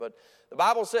But the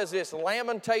Bible says this,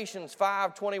 Lamentations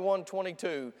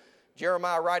 5:21-22,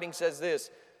 Jeremiah writing says this,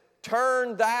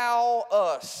 "Turn thou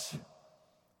us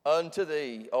unto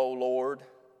thee, O Lord,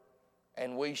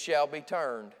 and we shall be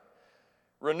turned.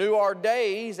 Renew our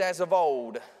days as of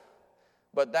old,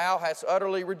 but thou hast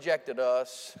utterly rejected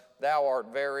us. Thou art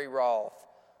very wroth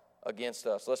against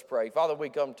us." Let's pray. Father, we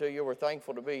come to you. We're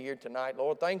thankful to be here tonight,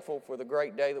 Lord. Thankful for the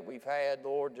great day that we've had,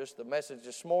 Lord. Just the message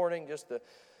this morning,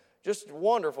 just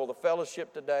wonderful, the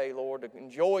fellowship today, Lord.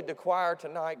 Enjoyed the choir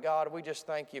tonight, God. We just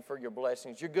thank you for your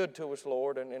blessings. You're good to us,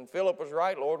 Lord. And Philip was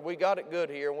right, Lord. We got it good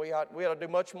here, and we ought to do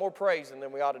much more praising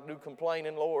than we ought to do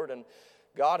complaining, Lord. And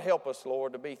God, help us,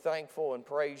 Lord, to be thankful and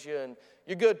praise you. And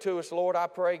you're good to us, Lord. I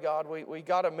pray, God, we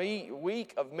got a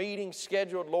week of meetings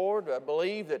scheduled, Lord, I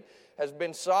believe that has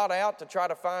been sought out to try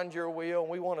to find your will. And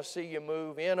we want to see you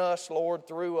move in us, Lord,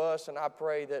 through us. And I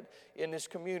pray that in this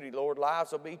community, Lord,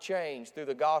 lives will be changed through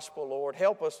the gospel, Lord.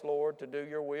 Help us, Lord, to do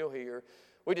your will here.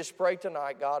 We just pray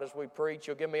tonight, God, as we preach,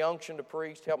 you'll give me unction to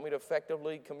preach. Help me to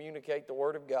effectively communicate the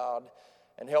word of God.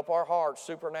 And help our hearts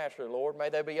supernaturally, Lord. May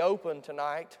they be open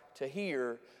tonight to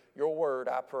hear your word,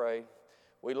 I pray.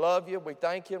 We love you, we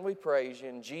thank you, and we praise you.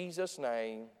 In Jesus'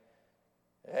 name,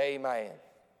 amen.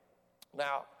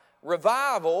 Now,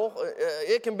 revival,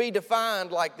 it can be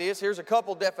defined like this. Here's a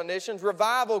couple definitions.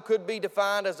 Revival could be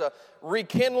defined as a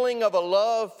rekindling of a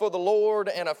love for the Lord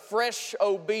and a fresh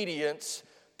obedience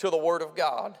to the Word of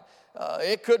God.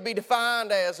 It could be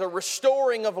defined as a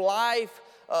restoring of life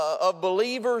of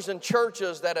believers and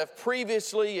churches that have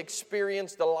previously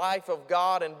experienced the life of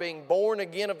God and being born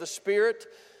again of the Spirit,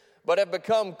 but have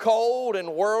become cold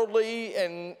and worldly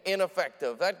and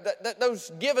ineffective.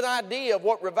 Those give an idea of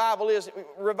what revival is.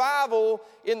 Revival,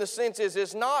 in the sense,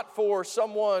 is not for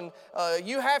someone,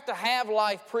 you have to have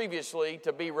life previously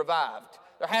to be revived.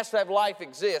 There has to have life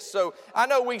exist. So I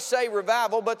know we say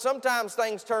revival, but sometimes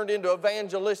things turned into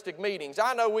evangelistic meetings.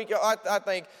 I know I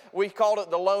think we called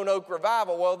it the Lone Oak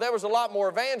Revival. Well, there was a lot more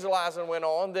evangelizing went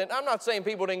on. I'm not saying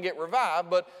people didn't get revived,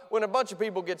 but when a bunch of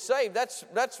people get saved,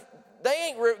 they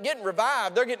ain't getting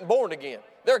revived, they're getting born again.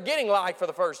 They're getting life for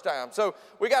the first time. So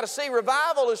we got to see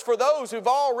revival is for those who've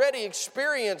already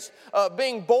experienced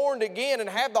being born again and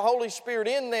have the Holy Spirit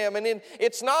in them. And then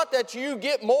it's not that you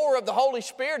get more of the Holy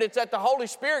Spirit, it's that the Holy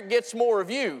Spirit gets more of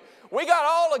you. We got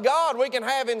all of God we can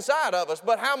have inside of us,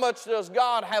 but how much does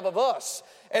God have of us?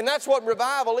 And that's what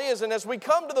revival is. And as we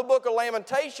come to the book of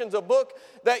Lamentations, a book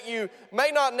that you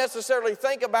may not necessarily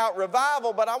think about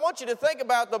revival, but I want you to think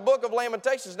about the book of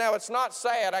Lamentations. Now, it's not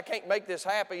sad. I can't make this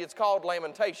happy. It's called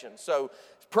Lamentations, so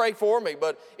pray for me.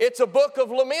 But it's a book of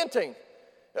lamenting.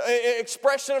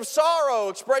 Expression of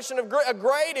sorrow, a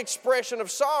great expression of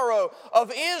sorrow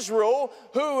of Israel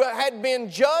who had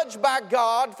been judged by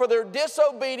God for their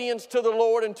disobedience to the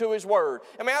Lord and to His Word.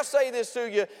 I mean, I say this to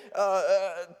you,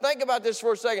 think about this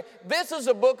for a second. This is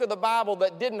a book of the Bible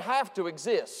that didn't have to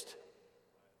exist.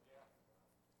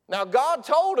 Now, God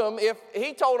told them,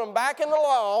 He told them back in the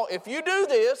law, if you do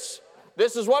this,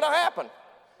 this is what will happen.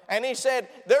 And He said,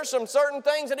 there's some certain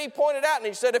things that He pointed out. And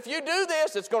He said, if you do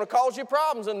this, it's going to cause you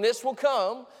problems and this will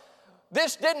come.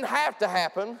 This didn't have to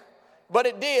happen, but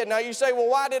it did. Now you say, well,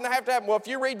 why didn't it have to happen? Well, if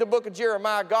you read the book of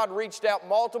Jeremiah, God reached out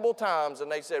multiple times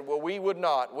and they said, well, we would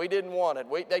not. We didn't want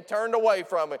it. They turned away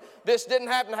from it. This didn't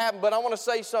happen, but I want to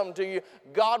say something to you.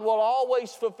 God will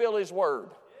always fulfill His word.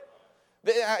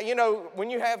 You know, when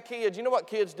you have kids, you know what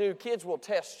kids do? Kids will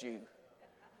test you.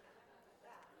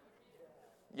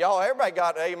 Y'all, everybody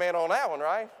got an amen on that one,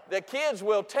 right? The kids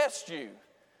will test you.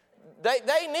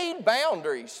 They need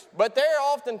boundaries, but they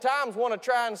oftentimes want to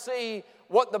try and see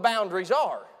what the boundaries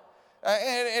are.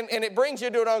 And it brings you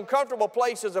to an uncomfortable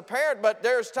place as a parent, but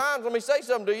there's times, let me say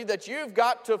something to you, that you've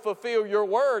got to fulfill your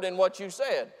word in what you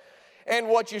said. And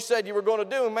what you said you were going to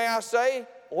do. And may I say,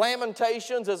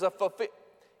 Lamentations is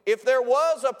if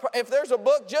there's a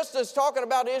book just as talking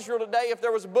about Israel today, if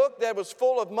there was a book that was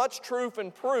full of much truth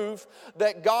and proof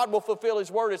that God will fulfill His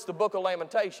word, it's the book of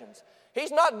Lamentations. He's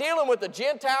not dealing with a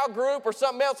Gentile group or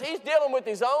something else. He's dealing with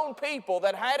His own people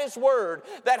that had His word,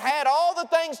 that had all the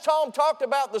things Tom talked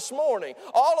about this morning,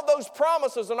 all of those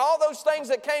promises and all those things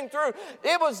that came through.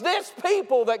 It was this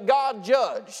people that God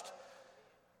judged.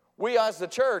 We as the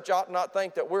church ought not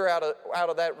think that we're out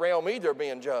of that realm either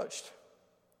being judged.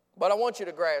 But I want you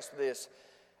to grasp this.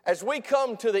 As we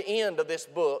come to the end of this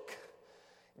book,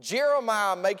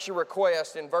 Jeremiah makes a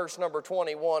request in verse number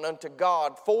 21 unto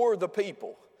God for the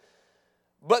people,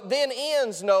 but then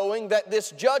ends knowing that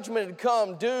this judgment had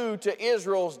come due to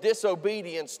Israel's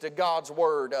disobedience to God's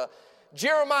word.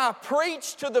 Jeremiah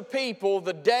preached to the people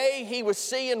the day he was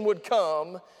seeing would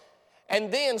come,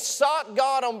 and then sought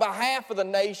God on behalf of the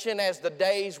nation as the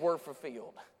days were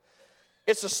fulfilled.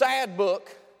 It's a sad book,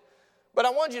 but I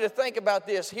want you to think about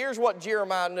this. Here's what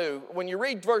Jeremiah knew. When you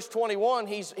read verse 21,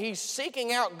 he's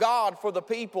seeking out God for the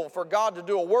people, for God to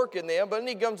do a work in them. But then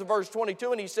he comes to verse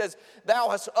 22 and he says, thou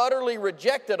hast utterly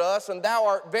rejected us, and thou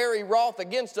art very wroth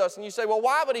against us. And you say, well,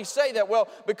 why would he say that? Well,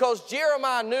 because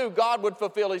Jeremiah knew God would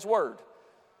fulfill his word.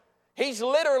 He's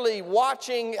literally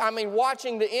watching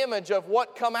the image of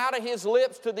what come out of his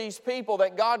lips to these people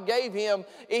that God gave him.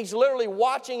 He's literally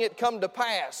watching it come to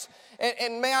pass.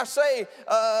 And may I say,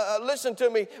 listen to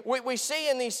me, we see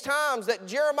in these times that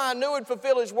Jeremiah knew he'd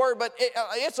fulfill his word, but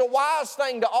it's a wise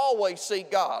thing to always seek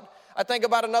God. I think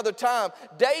about another time.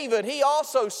 David, he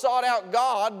also sought out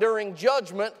God during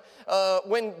judgment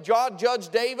when God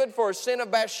judged David for his sin of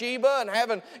Bathsheba and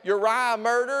having Uriah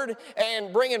murdered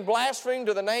and bringing blasphemy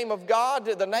to the name of God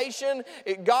to the nation.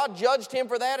 God judged him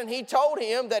for that, and he told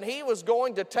him that he was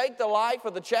going to take the life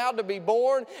of the child to be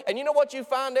born. And you know what you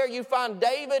find there? You find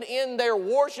David in there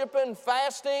worshiping,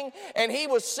 fasting, and he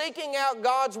was seeking out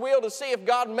God's will to see if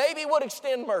God maybe would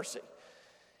extend mercy.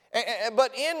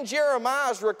 But in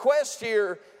Jeremiah's request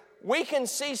here, we can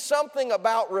see something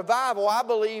about revival, I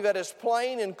believe, that is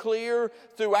plain and clear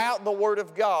throughout the Word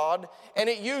of God. And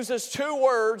it uses two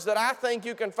words that I think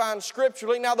you can find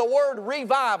scripturally. Now, the word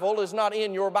revival is not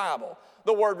in your Bible.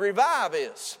 The word revive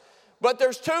is. But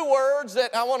there's two words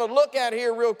that I want to look at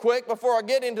here real quick before I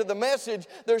get into the message.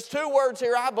 There's two words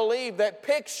here, I believe, that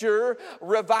picture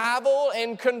revival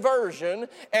and conversion.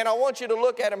 And I want you to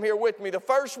look at them here with me. The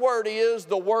first word is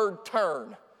the word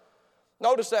turn.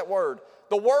 Notice that word.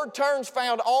 The word turn's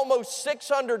found almost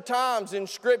 600 times in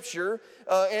Scripture,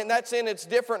 and that's in its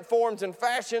different forms and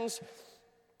fashions.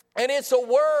 And it's a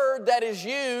word that is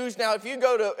used. Now, if you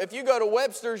go to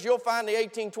Webster's, you'll find the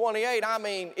 1828.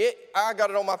 I got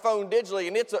it on my phone digitally,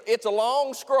 and it's a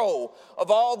long scroll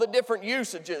of all the different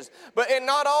usages. And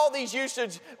not all these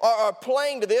usages are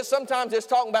plain to this. Sometimes it's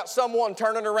talking about someone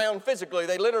turning around physically.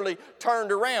 They literally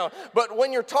turned around. But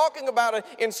when you're talking about it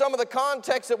in some of the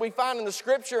contexts that we find in the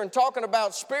Scripture and talking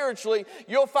about spiritually,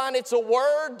 you'll find it's a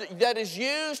word that is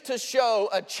used to show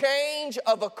a change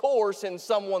of a course in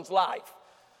someone's life.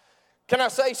 Can I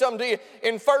say something to you?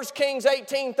 In 1 Kings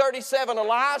 18:37,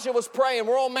 Elijah was praying.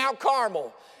 We're on Mount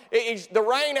Carmel. The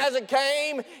rain hasn't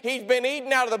came. He's been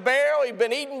eaten out of the barrel. He's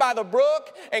been eaten by the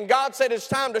brook. And God said, it's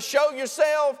time to show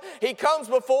yourself. He comes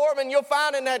before him, and you'll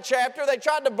find in that chapter, they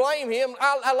tried to blame him.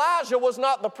 Elijah was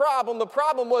not the problem. The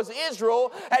problem was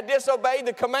Israel had disobeyed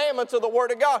the commandments of the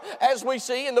Word of God, as we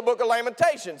see in the book of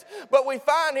Lamentations. But we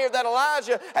find here that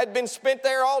Elijah had been spent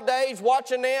there all days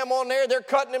watching them on there. They're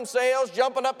cutting themselves,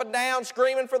 jumping up and down,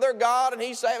 screaming for their God. And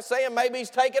he's saying maybe he's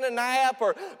taking a nap,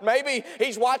 or maybe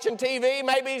he's watching TV,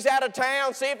 maybe he's out of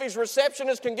town, see if his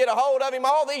receptionist can get a hold of him,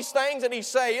 all these things that he's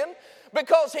saying,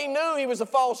 because he knew he was a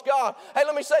false god. Hey,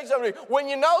 let me say something to you. When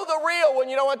you know the real one,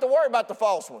 you don't have to worry about the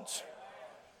false ones.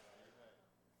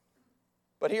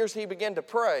 But here's he began to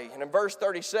pray, and in verse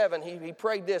 37, he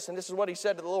prayed this, and this is what he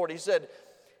said to the Lord. He said,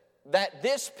 that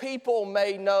this people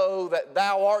may know that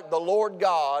thou art the Lord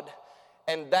God,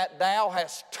 and that thou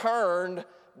hast turned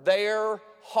their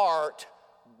heart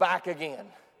back again.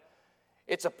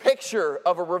 It's a picture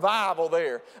of a revival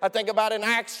there. I think about in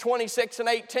Acts 26 and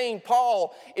 18,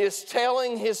 Paul is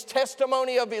telling his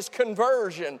testimony of his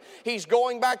conversion. He's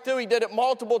going back through, he did it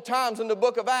multiple times in the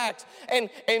book of Acts. And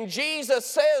Jesus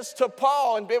says to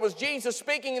Paul, and it was Jesus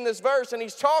speaking in this verse, and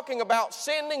he's talking about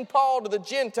sending Paul to the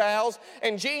Gentiles.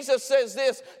 And Jesus says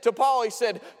this to Paul, he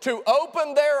said, to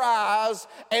open their eyes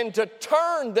and to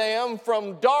turn them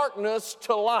from darkness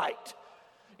to light.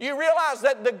 You realize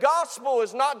that the gospel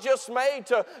is not just made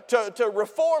to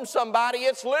reform somebody.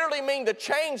 It's literally mean to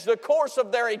change the course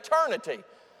of their eternity.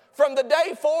 From the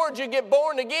day forward you get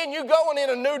born again, you're going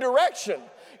in a new direction.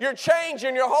 You're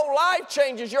changing. Your whole life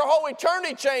changes. Your whole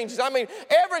eternity changes.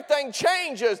 Everything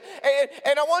changes.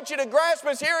 And I want you to grasp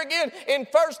this here again in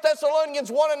 1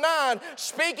 Thessalonians 1:9,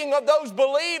 speaking of those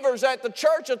believers at the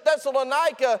church at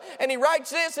Thessalonica. And he writes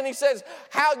this, and he says,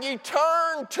 how ye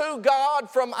turn to God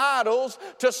from idols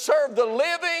to serve the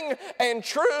living and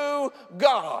true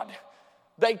God.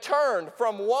 They turned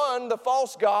from the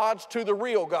false gods, to the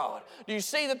real God. Do you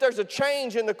see that there's a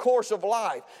change in the course of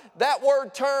life? That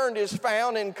word turned is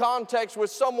found in context with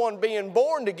someone being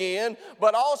born again,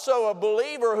 but also a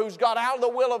believer who's got out of the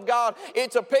will of God.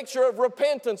 It's a picture of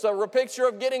repentance, a picture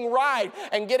of getting right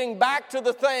and getting back to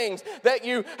the things that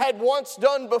you had once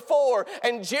done before.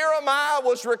 And Jeremiah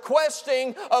was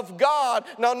requesting of God.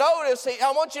 Now notice,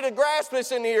 I want you to grasp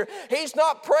this in here. He's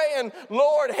not praying,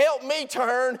 Lord, help me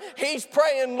turn. He's praying,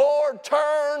 praying, Lord,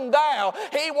 turn thou.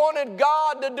 He wanted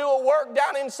God to do a work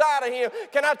down inside of him.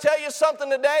 Can I tell you something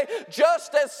today?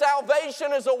 Just as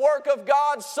salvation is a work of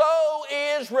God, so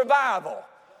is revival.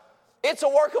 It's a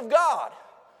work of God.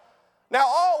 Now,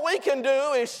 all we can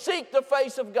do is seek the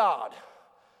face of God.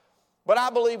 But I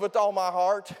believe with all my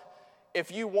heart,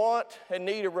 if you want and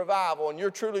need a revival and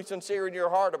you're truly sincere in your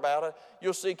heart about it,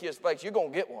 you'll seek his face. You're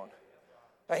going to get one.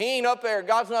 Now, he ain't up there.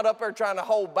 God's not up there trying to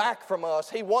hold back from us.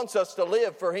 He wants us to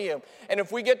live for him. And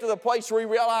if we get to the place where we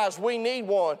realize we need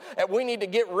one, that we need to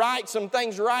get right, some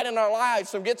things right in our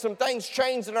lives, get some things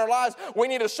changed in our lives, we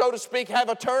need to, so to speak, have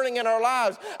a turning in our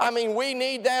lives. I mean, we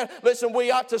need that. Listen,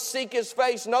 we ought to seek his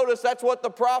face. Notice that's what the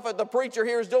prophet, the preacher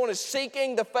here is doing, is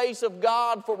seeking the face of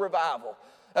God for revival.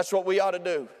 That's what we ought to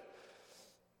do.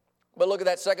 But look at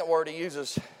that second word he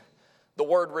uses, the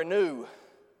word renew.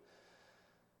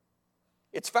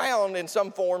 It's found in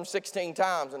some form 16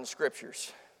 times in the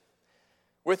Scriptures,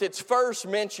 with its first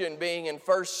mention being in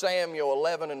 1 Samuel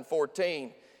 11 and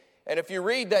 14. And if you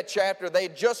read that chapter, they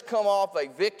had just come off a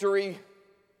victory,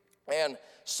 and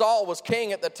Saul was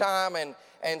king at the time,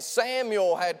 and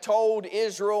Samuel had told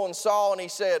Israel and Saul, and he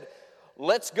said,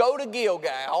 let's go to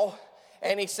Gilgal.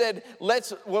 And he said,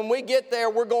 when we get there,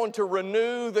 we're going to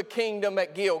renew the kingdom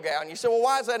at Gilgal. And you say, well,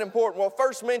 why is that important? Well,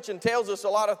 first mention tells us a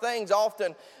lot of things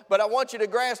often, but I want you to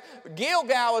grasp,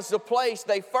 Gilgal is the place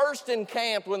they first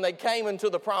encamped when they came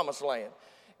into the promised land.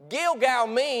 Gilgal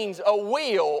means a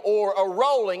wheel or a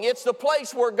rolling. It's the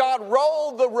place where God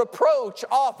rolled the reproach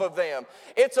off of them.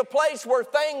 It's a place where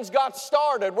things got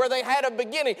started, where they had a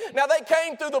beginning. Now, they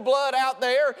came through the blood out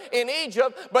there in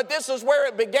Egypt, but this is where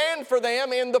it began for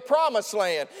them in the promised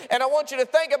land. And I want you to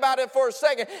think about it for a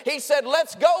second. He said,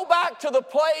 let's go back to the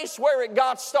place where it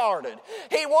got started.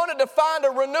 He wanted to find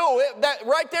a renewal.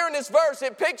 Right there in this verse,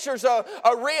 it pictures a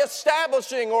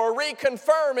reestablishing or a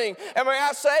reconfirming. And may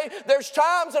I say, there's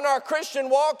times in our Christian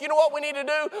walk, you know what we need to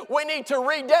do? We need to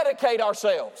rededicate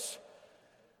ourselves.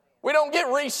 We don't get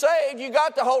resaved. You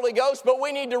got the Holy Ghost, but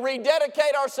we need to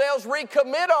rededicate ourselves,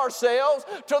 recommit ourselves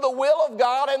to the will of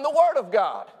God and the Word of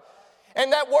God.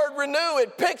 And that word renew,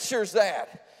 it pictures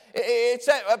that. It's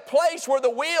a place where the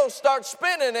wheels start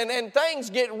spinning and things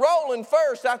get rolling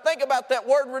first. I think about that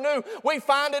word renew. We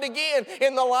find it again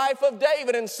in the life of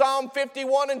David in Psalm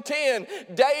 51 and 10.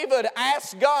 David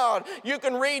asked God. You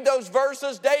can read those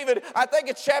verses. David, I think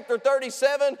it's chapter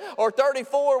 37 or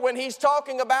 34 when he's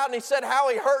talking about, and he said how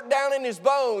he hurt down in his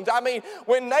bones. I mean,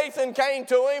 when Nathan came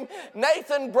to him,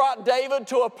 Nathan brought David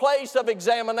to a place of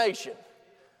examination.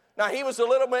 Now, he was a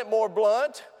little bit more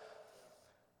blunt.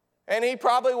 And he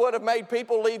probably would have made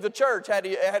people leave the church.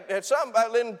 Had some,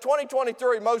 in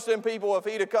 2023, most of them people, if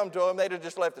he'd have come to them, they'd have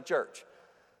just left the church.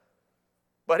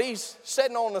 But he's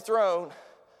sitting on the throne,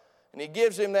 and he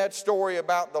gives him that story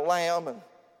about the lamb. And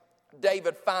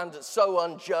David finds it so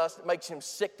unjust, it makes him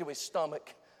sick to his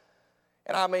stomach.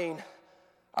 And I mean,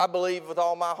 I believe with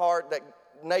all my heart that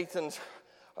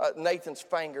Nathan's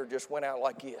finger just went out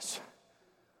like this.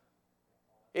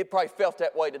 It probably felt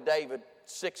that way to David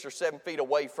 6 or 7 feet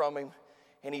away from him,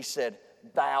 and he said,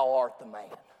 thou art the man.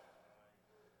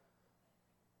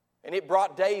 And it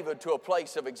brought David to a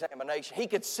place of examination. He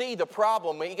could see the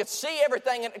problem. He could see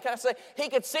everything. Can I say, he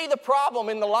could see the problem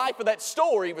in the life of that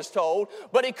story he was told,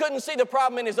 but he couldn't see the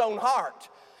problem in his own heart.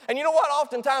 And you know what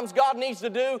oftentimes God needs to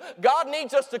do? God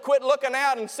needs us to quit looking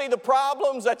out and see the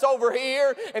problems that's over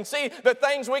here and see the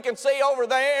things we can see over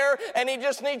there. And he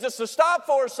just needs us to stop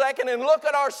for a second and look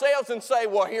at ourselves and say,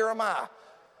 well, here am I.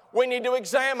 We need to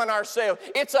examine ourselves.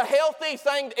 It's a healthy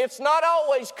thing. It's not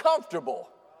always comfortable.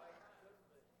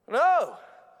 No,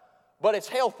 but it's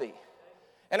healthy.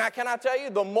 And can I tell you,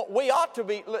 we ought to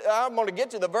be, I'm going to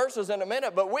get to the verses in a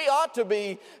minute, but we ought to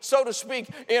be, so to speak,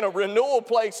 in a renewal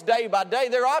place day by day.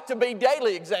 There ought to be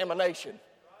daily examination.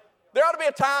 There ought to be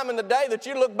a time in the day that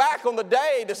you look back on the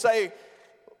day to say,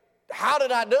 how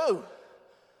did I do?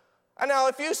 And now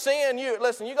if you sin,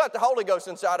 listen, you got the Holy Ghost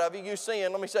inside of you, you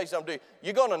sin, let me say something to you.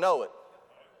 You're going to know it.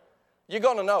 You're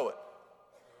going to know it.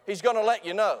 He's going to let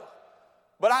you know.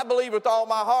 But I believe with all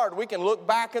my heart we can look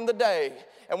back in the day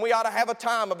and we ought to have a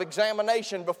time of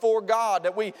examination before God,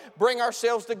 that we bring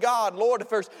ourselves to God. Lord, if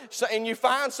there's, and you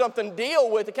find something,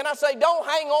 deal with it. Can I say, don't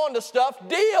hang on to stuff,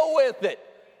 deal with it.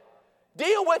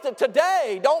 Deal with it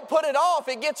today. Don't put it off.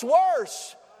 It gets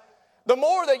worse. The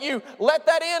more that you let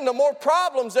that in, the more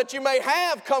problems that you may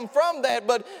have come from that.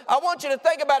 But I want you to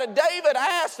think about it. David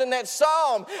asked in that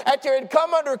psalm, after he had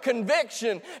come under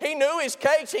conviction, he knew his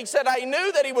case. He said, he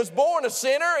knew that he was born a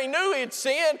sinner. He knew he had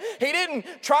sinned. He didn't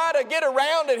try to get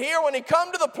around it here. When he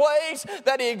come to the place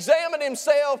that he examined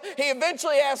himself, he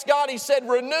eventually asked God, he said,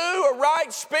 renew a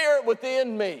right spirit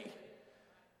within me.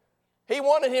 He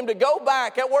wanted him to go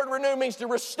back. That word renew means to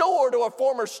restore to a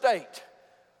former state.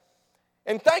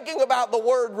 And thinking about the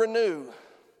word renew,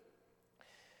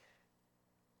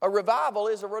 a revival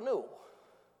is a renewal.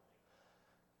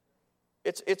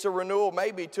 It's a renewal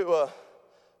maybe to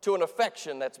an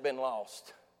affection that's been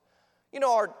lost. You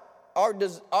know,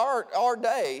 our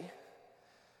day,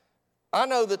 I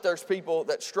know that there's people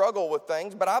that struggle with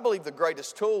things, but I believe the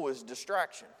greatest tool is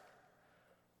distraction.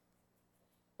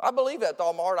 I believe that,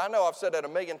 though, Mart. I know I've said that a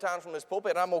million times from this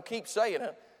pulpit, and I'm going to keep saying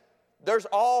it. There's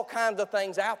all kinds of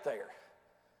things out there.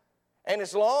 And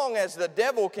as long as the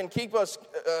devil can keep us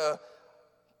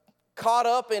caught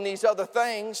up in these other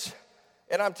things,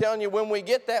 and I'm telling you, when we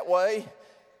get that way,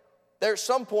 there's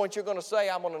some point you're going to say,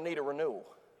 I'm going to need a renewal.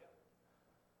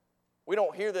 We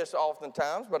don't hear this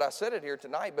oftentimes, but I said it here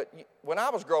tonight. But when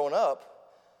I was growing up,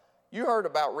 you heard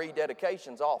about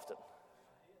rededications often.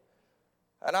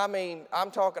 And I mean,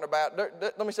 I'm talking about,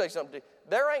 let me say something to you.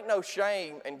 There ain't no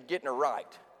shame in getting it right.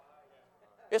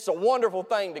 It's a wonderful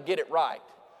thing to get it right.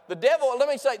 The devil, let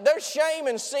me say, there's shame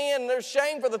in sin. There's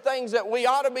shame for the things that we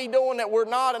ought to be doing that we're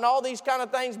not and all these kind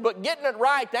of things. But getting it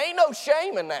right, there ain't no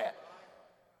shame in that.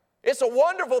 It's a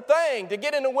wonderful thing to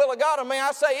get in the will of God. I mean,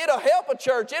 I say it'll help a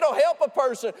church. It'll help a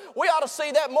person. We ought to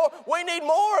see that more. We need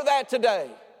more of that today.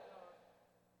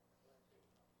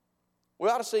 We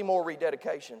ought to see more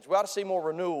rededications. We ought to see more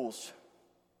renewals.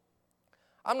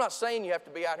 I'm not saying you have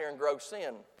to be out here in gross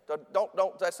sin.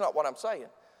 Don't, that's not what I'm saying.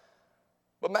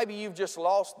 But maybe you've just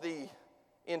lost the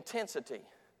intensity.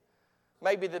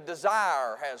 Maybe the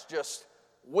desire has just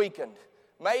weakened.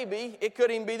 Maybe it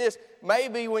could even be this.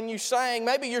 Maybe when you sang,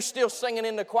 maybe you're still singing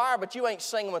in the choir, but you ain't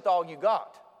singing with all you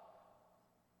got.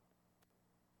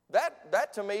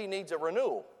 That to me needs a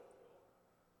renewal.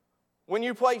 When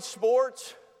you play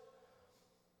sports,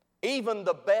 even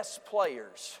the best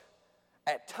players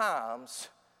at times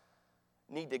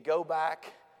need to go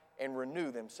back and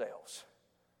renew themselves.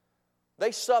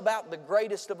 They sub out the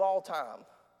greatest of all time.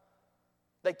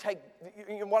 They take,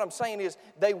 what I'm saying is,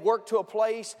 they work to a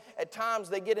place. At times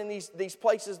they get in these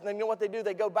places, and you know what they do?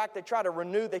 They go back, they try to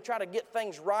renew, they try to get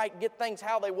things right, get things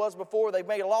how they was before. They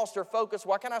may have lost their focus.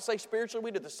 Why can't I say spiritually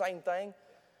we do the same thing?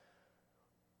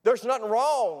 There's nothing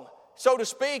wrong, so to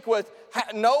speak, with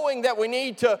knowing that we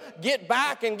need to get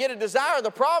back and get a desire.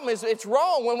 The problem is it's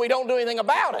wrong when we don't do anything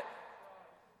about it.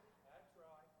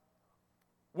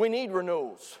 We need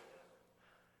renewals.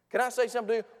 Can I say something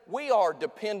to you? We are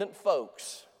dependent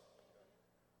folks.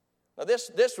 Now this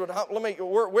would, let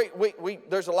me,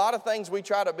 there's a lot of things we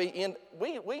try to be in,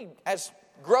 we as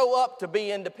grow up to be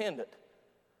independent.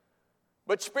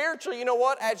 But spiritually, you know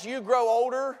what? As you grow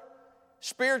older,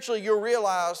 spiritually you'll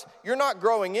realize you're not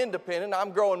growing independent,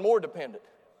 I'm growing more dependent.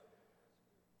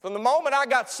 From the moment I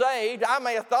got saved, I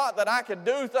may have thought that I could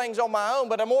do things on my own,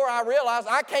 but the more I realized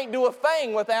I can't do a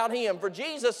thing without Him. For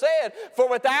Jesus said, for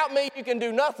without me you can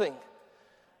do nothing.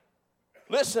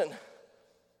 Listen,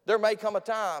 there may come a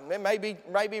time, it may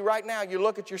be right now, you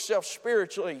look at yourself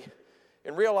spiritually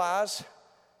and realize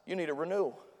you need a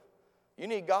renewal. You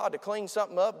need God to clean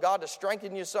something up, God to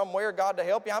strengthen you somewhere, God to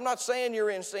help you. I'm not saying you're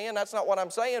in sin, that's not what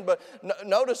I'm saying, but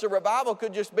notice a revival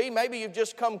could just be maybe you've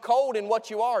just come cold in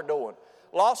what you are doing.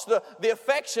 Lost the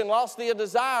affection, lost the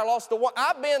desire, lost the one.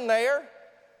 I've been there.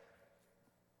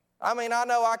 I mean, I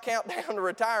know I count down to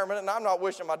retirement and I'm not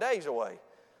wishing my days away.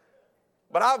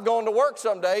 But I've gone to work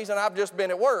some days and I've just been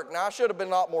at work. Now, I should have been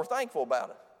a lot more thankful about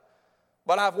it.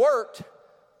 But I've worked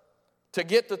to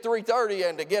get to 3:30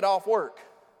 and to get off work.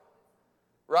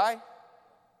 Right?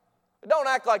 Don't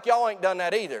act like y'all ain't done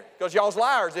that either, because y'all's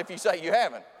liars if you say you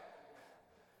haven't.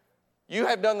 You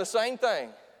have done the same thing.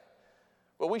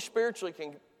 But we spiritually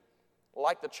can,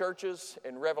 like the churches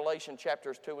in Revelation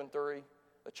chapters 2 and 3,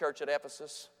 the church at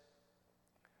Ephesus,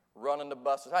 running the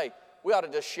buses. Hey, we ought to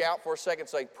just shout for a second and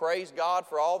say, praise God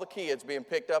for all the kids being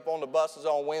picked up on the buses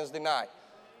on Wednesday night.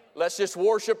 Let's just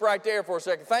worship right there for a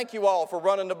second. Thank you all for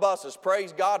running the buses.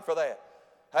 Praise God for that.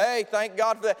 Hey, thank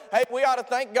God for that. Hey, we ought to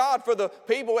thank God for the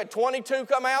people at 22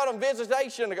 come out on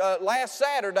visitation last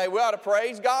Saturday. We ought to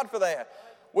praise God for that.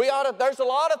 There's a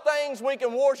lot of things we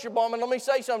can worship on, and let me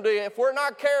say something to you. If we're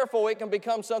not careful, it can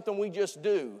become something we just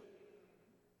do.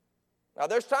 Now,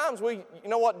 there's times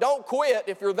don't quit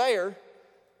if you're there,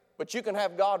 but you can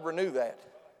have God renew that.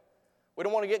 We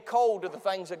don't want to get cold to the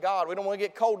things of God. We don't want to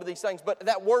get cold to these things. But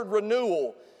that word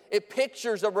renewal, it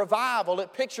pictures a revival.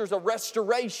 It pictures a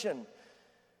restoration.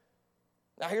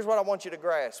 Now here's what I want you to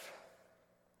grasp.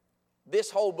 This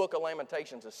whole book of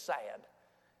Lamentations is sad.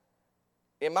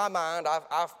 In my mind,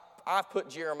 I've put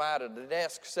Jeremiah to the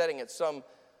desk sitting at some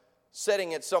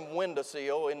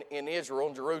windowsill in Israel,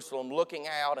 in Jerusalem, looking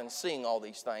out and seeing all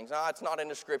these things. Now, it's not in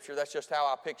the scripture. That's just how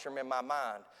I picture him in my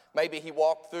mind. Maybe he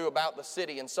walked through about the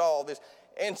city and saw all this.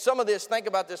 And some of this, think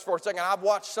about this for a second. I've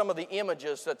watched some of the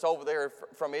images that's over there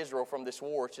from Israel from this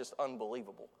war. It's just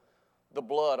unbelievable. The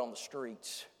blood on the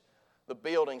streets. The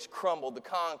buildings crumbled. The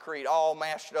concrete all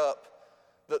mashed up.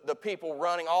 The people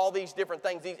running, all these different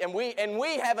things. And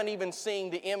we haven't even seen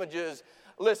the images.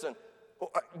 Listen,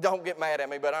 don't get mad at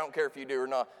me, but I don't care if you do or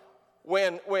not.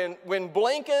 When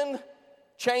Blinken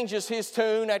changes his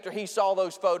tune after he saw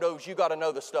those photos, you got to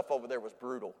know the stuff over there was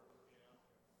brutal.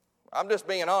 I'm just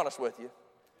being honest with you.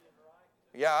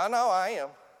 Yeah, I know I am.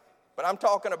 But I'm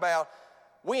talking about,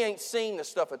 we ain't seen the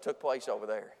stuff that took place over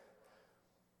there.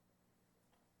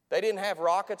 They didn't have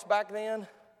rockets back then,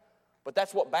 but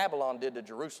that's what Babylon did to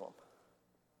Jerusalem.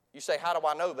 You say, how do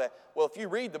I know that? Well, if you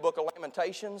read the book of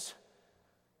Lamentations,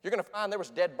 you're going to find there was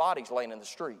dead bodies laying in the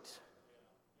streets.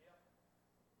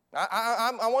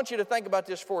 I want you to think about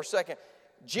this for a second.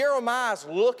 Jeremiah's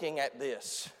looking at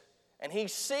this, and he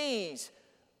sees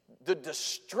the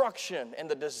destruction and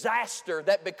the disaster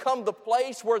that become the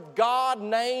place where God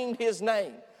named his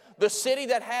name, the city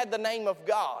that had the name of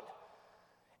God.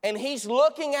 And he's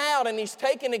looking out and he's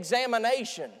taking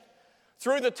examination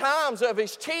through the times of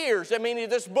his tears. I mean,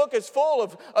 this book is full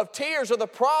of tears of the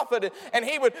prophet, and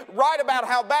he would write about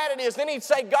how bad it is. Then he'd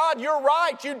say, God, you're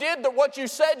right. You did what you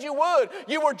said you would.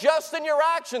 You were just in your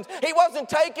actions. He wasn't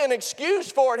taking an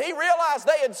excuse for it. He realized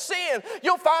they had sinned.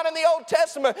 You'll find in the Old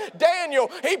Testament,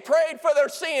 Daniel, he prayed for their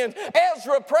sins.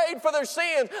 Ezra prayed for their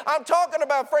sins. I'm talking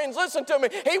about, friends, listen to me.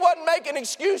 He wasn't making an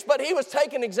excuse, but he was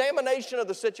taking examination of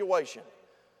the situation.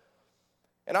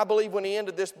 And I believe when he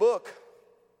ended this book,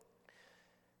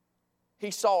 he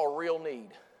saw a real need.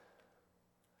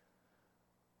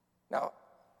 Now,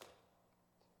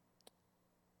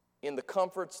 in the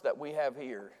comforts that we have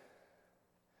here,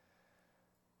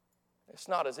 it's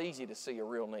not as easy to see a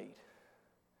real need.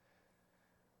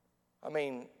 I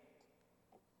mean,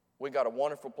 we got a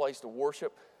wonderful place to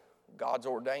worship. God's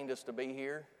ordained us to be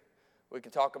here. We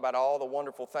can talk about all the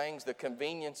wonderful things, the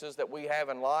conveniences that we have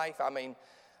in life. I mean,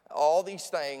 all these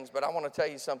things, but I want to tell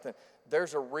you something.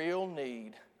 There's a real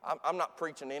need. I'm not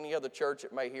preaching to any other church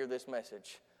that may hear this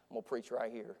message. I'm going to preach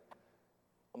right here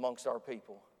amongst our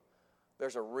people.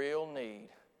 There's a real need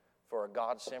for a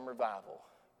God-sent revival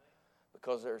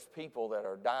because there's people that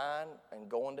are dying and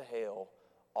going to hell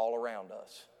all around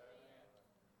us.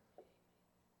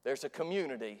 There's a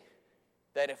community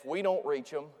that if we don't reach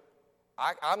them,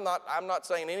 I'm not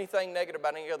saying anything negative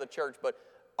about any other church, but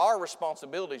our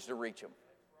responsibility is to reach them.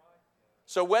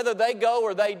 So whether they go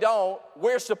or they don't,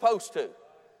 we're supposed to.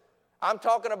 I'm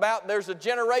talking about there's a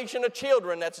generation of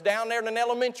children that's down there in an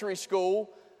elementary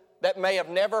school that may have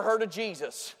never heard of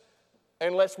Jesus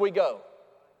unless we go.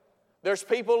 There's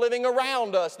people living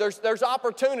around us. There's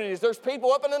opportunities. There's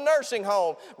people up in the nursing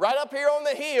home, right up here on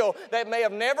the hill, that may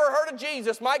have never heard of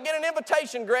Jesus, might get an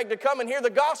invitation, Greg, to come and hear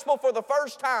the gospel for the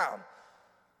first time.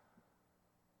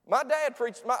 My dad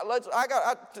preached,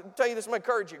 I tell you this to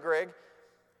encourage you, Greg.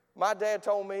 My dad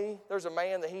told me there's a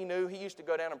man that he knew. He used to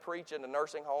go down and preach in the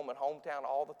nursing home in hometown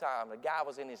all the time. The guy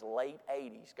was in his late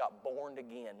 80s, got born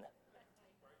again.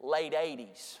 Late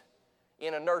 80s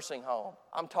in a nursing home.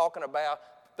 I'm talking about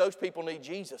those people need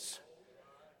Jesus.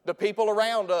 The people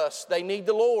around us, they need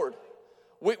the Lord.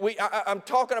 I'm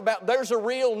talking about there's a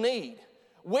real need.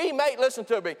 Listen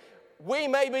to me, we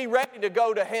may be ready to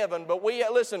go to heaven, but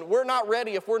we're not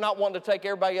ready if we're not wanting to take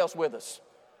everybody else with us.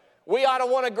 We ought to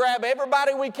want to grab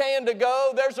everybody we can to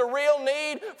go. There's a real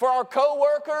need for our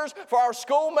co-workers, for our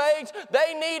schoolmates.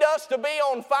 They need us to be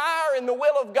on fire in the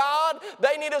will of God.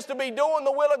 They need us to be doing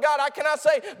the will of God. Can I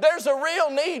say there's a real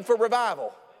need for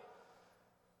revival?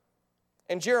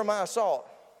 And Jeremiah saw it.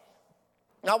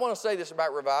 Now I want to say this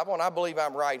about revival, and I believe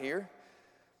I'm right here.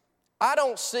 I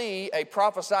don't see a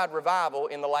prophesied revival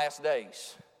in the last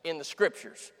days in the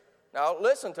scriptures. Now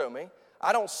listen to me.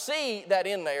 I don't see that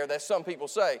in there that some people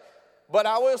say. But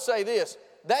I will say this,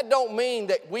 that don't mean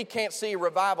that we can't see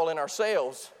revival in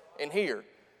ourselves in here.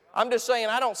 I'm just saying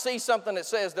I don't see something that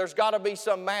says there's got to be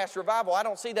some mass revival. I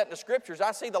don't see that in the scriptures.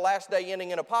 I see the last day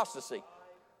ending in apostasy.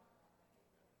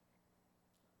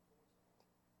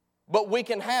 But we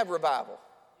can have revival.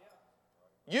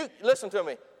 Listen to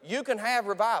me, you can have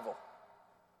revival.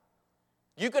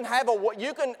 You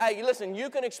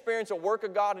can experience a work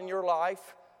of God in your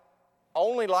life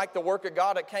only like the work of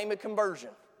God that came at conversion.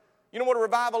 You know what a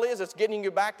revival is? It's getting you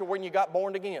back to when you got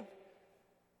born again.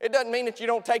 It doesn't mean that you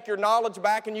don't take your knowledge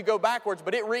back and you go backwards,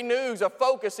 but it renews a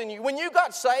focus in you. When you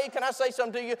got saved, can I say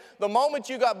something to you? The moment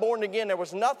you got born again, there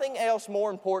was nothing else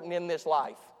more important in this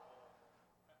life.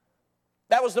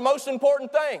 That was the most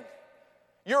important thing.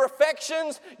 Your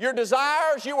affections, your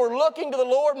desires, you were looking to the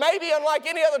Lord, maybe unlike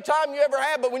any other time you ever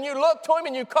had, but when you looked to Him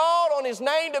and you called on His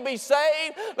name to be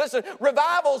saved, listen,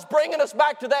 revival's bringing us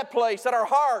back to that place, that our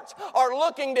hearts are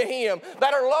looking to Him,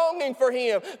 that are longing for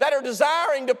Him, that are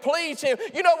desiring to please Him.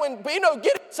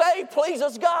 Getting saved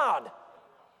pleases God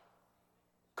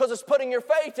because it's putting your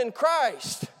faith in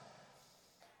Christ.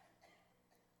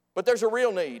 But there's a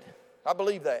real need. I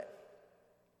believe that.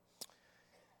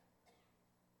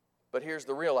 But here's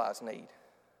the realized need.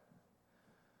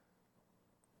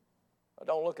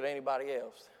 Don't look at anybody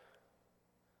else,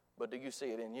 but do you see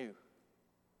it in you?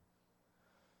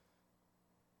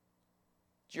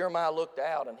 Jeremiah looked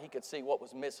out and he could see what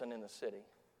was missing in the city.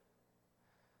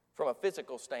 From a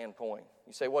physical standpoint,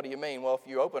 you say, what do you mean? Well, if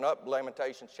you open up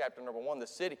Lamentations chapter number 1, the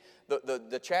city,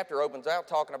 the chapter opens out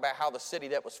talking about how the city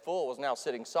that was full was now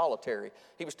sitting solitary.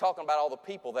 He was talking about all the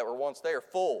people that were once there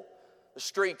full. The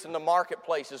streets and the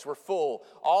marketplaces were full.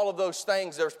 All of those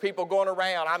things, there's people going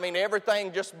around. I mean,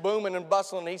 everything just booming and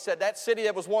bustling. He said, that city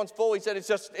that was once full, he said,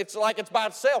 it's like it's by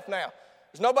itself now.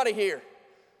 There's nobody here.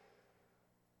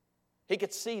 He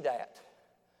could see that.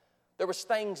 There was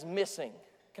things missing.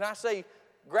 Can I say,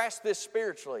 grasp this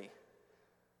spiritually?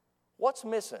 What's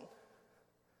missing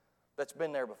that's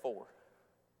been there before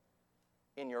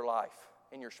in your life,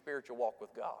 in your spiritual walk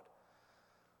with God?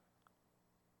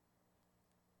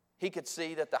 He could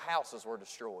see that the houses were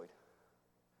destroyed.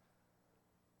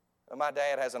 And my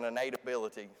dad has an innate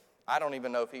ability. I don't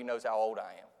even know if he knows how old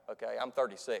I am, okay? I'm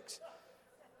 36,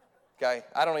 okay?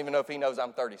 I don't even know if he knows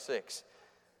I'm 36.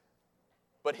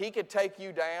 But he could take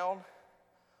you down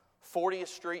 40th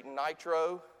Street in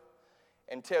Nitro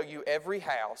and tell you every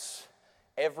house,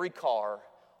 every car,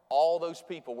 all those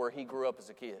people where he grew up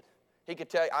as a kid. He could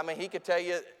tell you,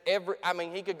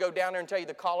 he could go down there and tell you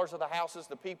the callers of the houses,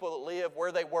 the people that live,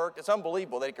 where they worked. It's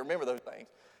unbelievable that he can remember those things.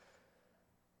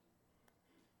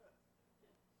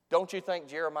 Don't you think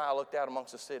Jeremiah looked out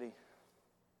amongst the city?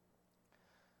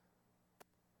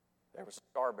 There was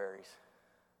Scarberries.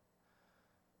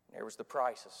 There was the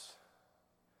Prices.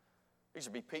 These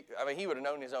would be people, he would have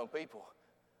known his own people.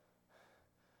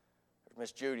 There's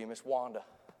Miss Judy, Miss Wanda.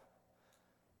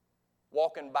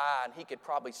 Walking by, and he could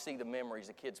probably see the memories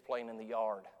of kids playing in the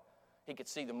yard. He could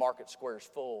see the market squares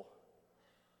full.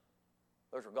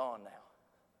 Those are gone now.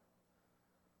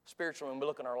 Spiritually, when we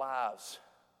look in our lives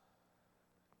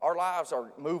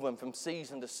are moving from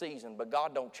season to season, but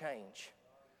God don't change.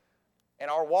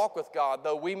 And our walk with God,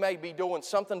 though we may be doing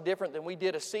something different than we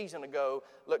did a season ago,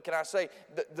 look, can I say,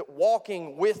 the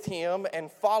walking with Him and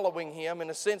following Him, in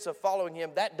the sense of following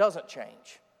Him, that doesn't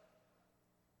change.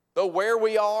 Though where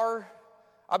we are,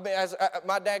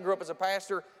 my dad grew up as a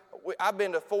pastor. I've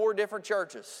been to 4 different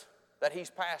churches that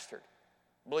he's pastored.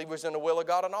 I believe it was in the will of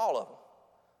God in all of them.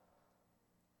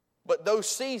 But those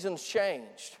seasons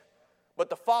changed. But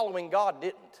the following God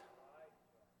didn't.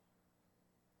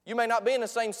 You may not be in the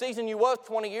same season you was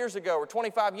 20 years ago or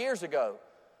 25 years ago.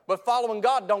 But following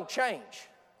God don't change.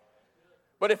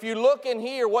 But if you look in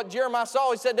here, what Jeremiah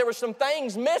saw, he said there were some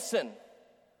things missing.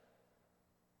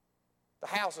 The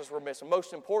houses were missing.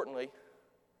 Most importantly,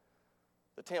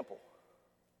 the temple.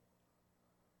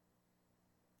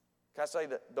 Can I say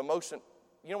that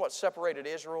you know what separated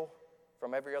Israel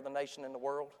from every other nation in the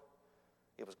world?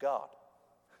 It was God.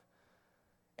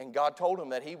 And God told him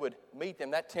that He would meet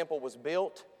them. That temple was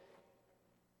built.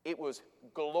 It was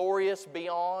glorious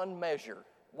beyond measure.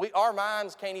 Our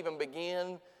minds can't even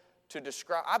begin to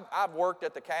describe. I've worked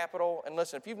at the Capitol, and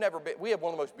listen, if you've never been, we have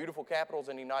one of the most beautiful capitals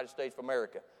in the United States of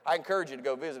America. I encourage you to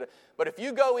go visit it. But if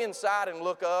you go inside and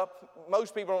look up,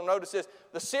 most people don't notice this,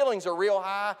 the ceilings are real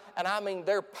high, and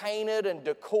they're painted and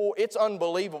decor. It's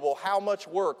unbelievable how much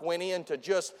work went into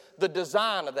just the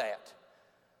design of that.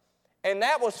 And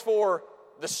that was for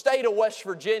the state of West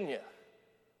Virginia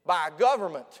by a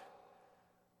government.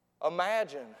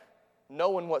 Imagine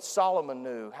knowing what Solomon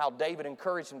knew, how David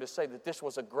encouraged him to say that this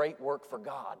was a great work for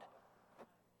God.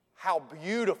 How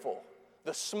beautiful.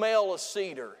 The smell of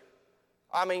cedar.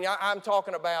 I'm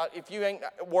talking about, if you ain't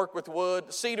worked with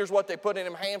wood, cedar's what they put in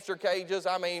them hamster cages.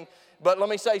 But let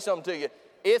me say something to you.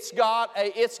 It's got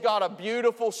a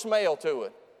beautiful smell to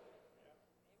it.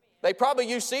 They probably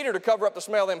use cedar to cover up the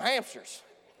smell of them hamsters.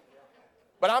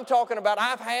 But I'm talking about,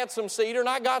 I've had some cedar, and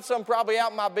I got some probably out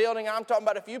in my building. I'm talking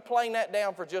about if you plane that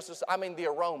down for just the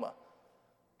aroma.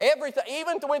 Everything,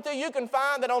 even went through, you can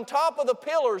find that on top of the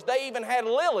pillars, they even had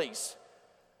lilies.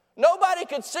 Nobody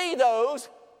could see those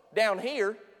down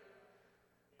here,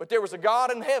 but there was a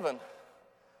God in heaven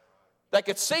that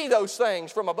could see those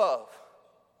things from above.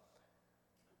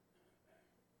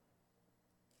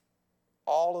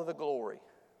 All of the glory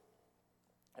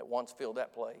that once filled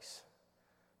that place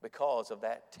because of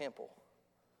that temple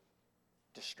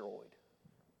destroyed.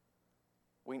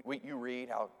 You read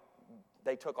how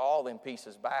they took all them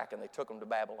pieces back and they took them to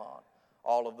Babylon.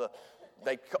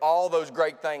 All those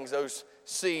great things, those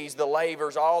seas, the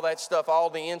lavers, all that stuff,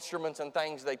 all the instruments and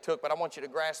things they took. But I want you to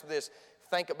grasp this.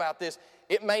 Think about this.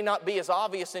 It may not be as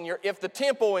obvious if the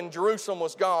temple in Jerusalem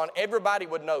was gone, everybody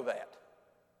would know that.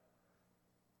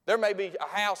 There may be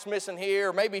a house missing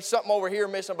here, maybe something over here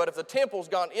missing, but if the temple's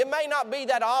gone, it may not be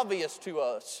that obvious to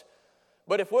us.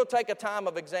 But if we'll take a time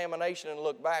of examination and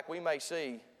look back, we may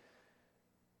see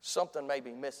something may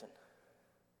be missing.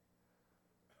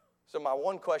 So my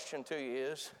one question to you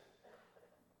is,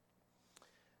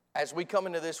 as we come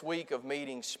into this week of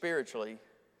meetings spiritually,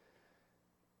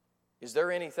 is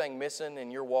there anything missing in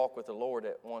your walk with the Lord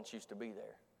that once used to be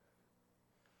there?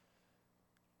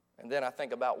 And then I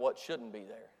think about what shouldn't be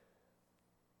there.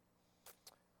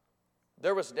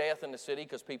 There was death in the city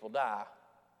because people die.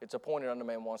 It's appointed unto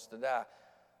man once to die.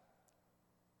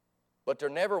 But there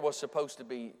never was supposed to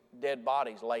be dead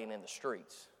bodies laying in the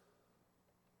streets.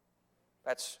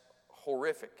 That's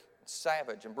horrific,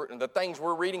 savage, and brutal. And the things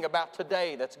we're reading about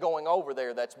today that's going over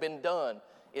there, that's been done,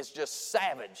 is just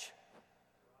savage.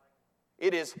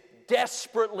 It is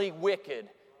desperately wicked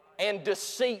and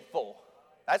deceitful.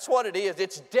 That's what it is.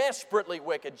 It's desperately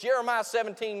wicked. Jeremiah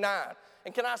 17:9.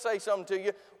 And can I say something to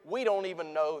you? We don't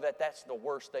even know that that's the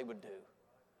worst they would do.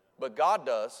 But God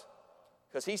does.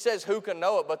 Because He says, who can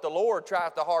know it? But the Lord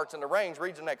trieth the hearts and the reins.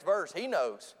 Read the next verse. He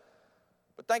knows.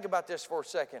 But think about this for a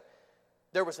second.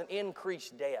 There was an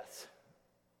increased death.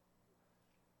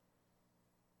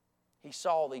 He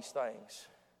saw these things.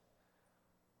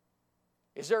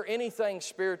 Is there anything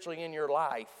spiritually in your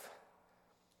life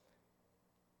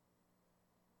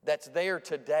that's there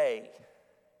today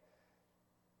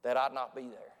that ought not be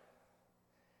there?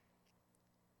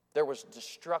 There was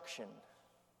destruction.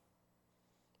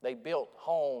 They built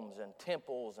homes and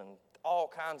temples and all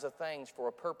kinds of things for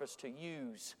a purpose to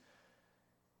use.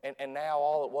 And now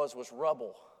all it was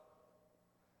rubble.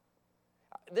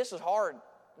 This is hard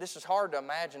to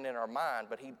imagine in our mind,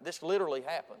 but this literally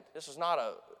happened. This is not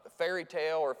a fairy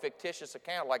tale or a fictitious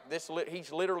account. Like this,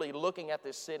 he's literally looking at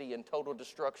this city in total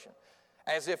destruction.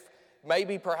 As if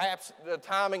maybe perhaps the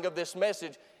timing of this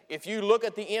message, if you look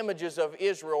at the images of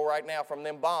Israel right now from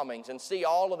them bombings and see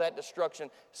all of that destruction,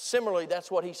 similarly,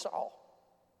 that's what he saw.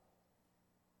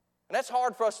 And that's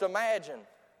hard for us to imagine,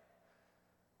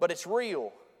 but it's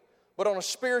real. But on a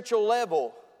spiritual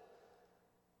level,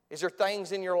 is there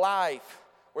things in your life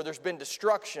where there's been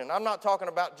destruction? I'm not talking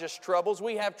about just troubles.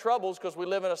 We have troubles because we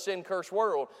live in a sin-cursed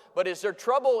world. But is there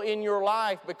trouble in your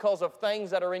life because of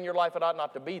things that are in your life that ought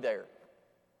not to be there?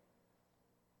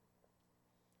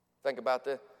 Think about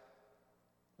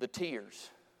the tears.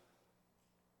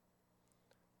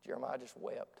 Jeremiah just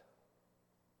wept.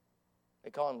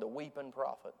 They call him the weeping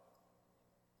prophet.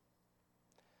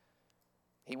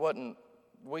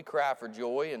 We cry for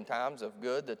joy in times of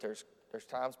good, that there's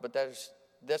times, but this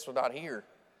was not here.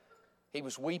 He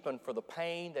was weeping for the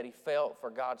pain that he felt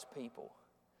for God's people.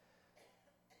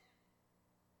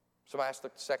 So I ask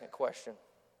the second question.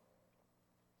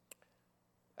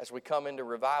 As we come into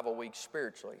Revival Week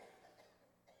spiritually,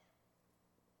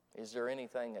 is there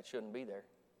anything that shouldn't be there?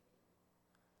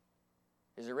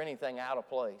 Is there anything out of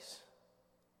place?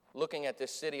 Looking at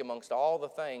this city amongst all the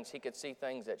things, he could see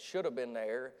things that should have been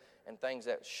there and things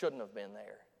that shouldn't have been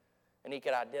there. And he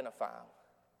could identify them.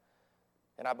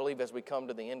 And I believe as we come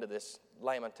to the end of this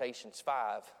Lamentations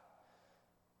 5,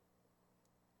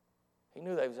 he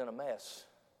knew they was in a mess.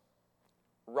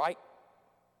 Right?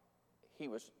 He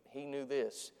knew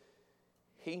this.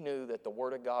 He knew that the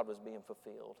Word of God was being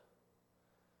fulfilled.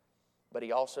 But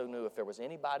he also knew if there was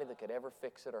anybody that could ever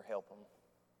fix it or help them,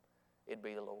 it'd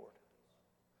be the Lord.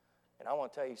 And I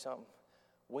want to tell you something.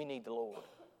 We need the Lord.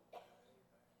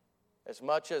 As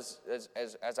much as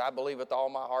I believe with all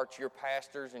my heart, your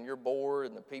pastors and your board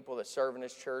and the people that serve in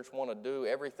this church want to do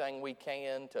everything we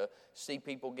can to see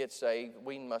people get saved,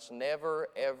 we must never,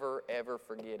 ever, ever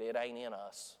forget it ain't in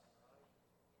us.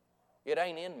 It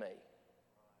ain't in me.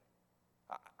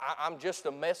 I'm just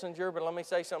a messenger, but let me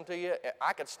say something to you.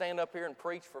 I could stand up here and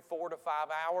preach for 4 to 5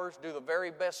 hours, do the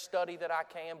very best study that I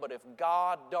can, but if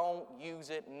God don't use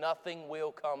it, nothing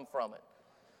will come from it.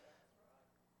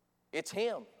 It's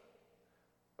Him,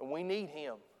 and we need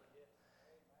Him.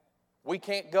 We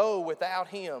can't go without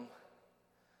Him.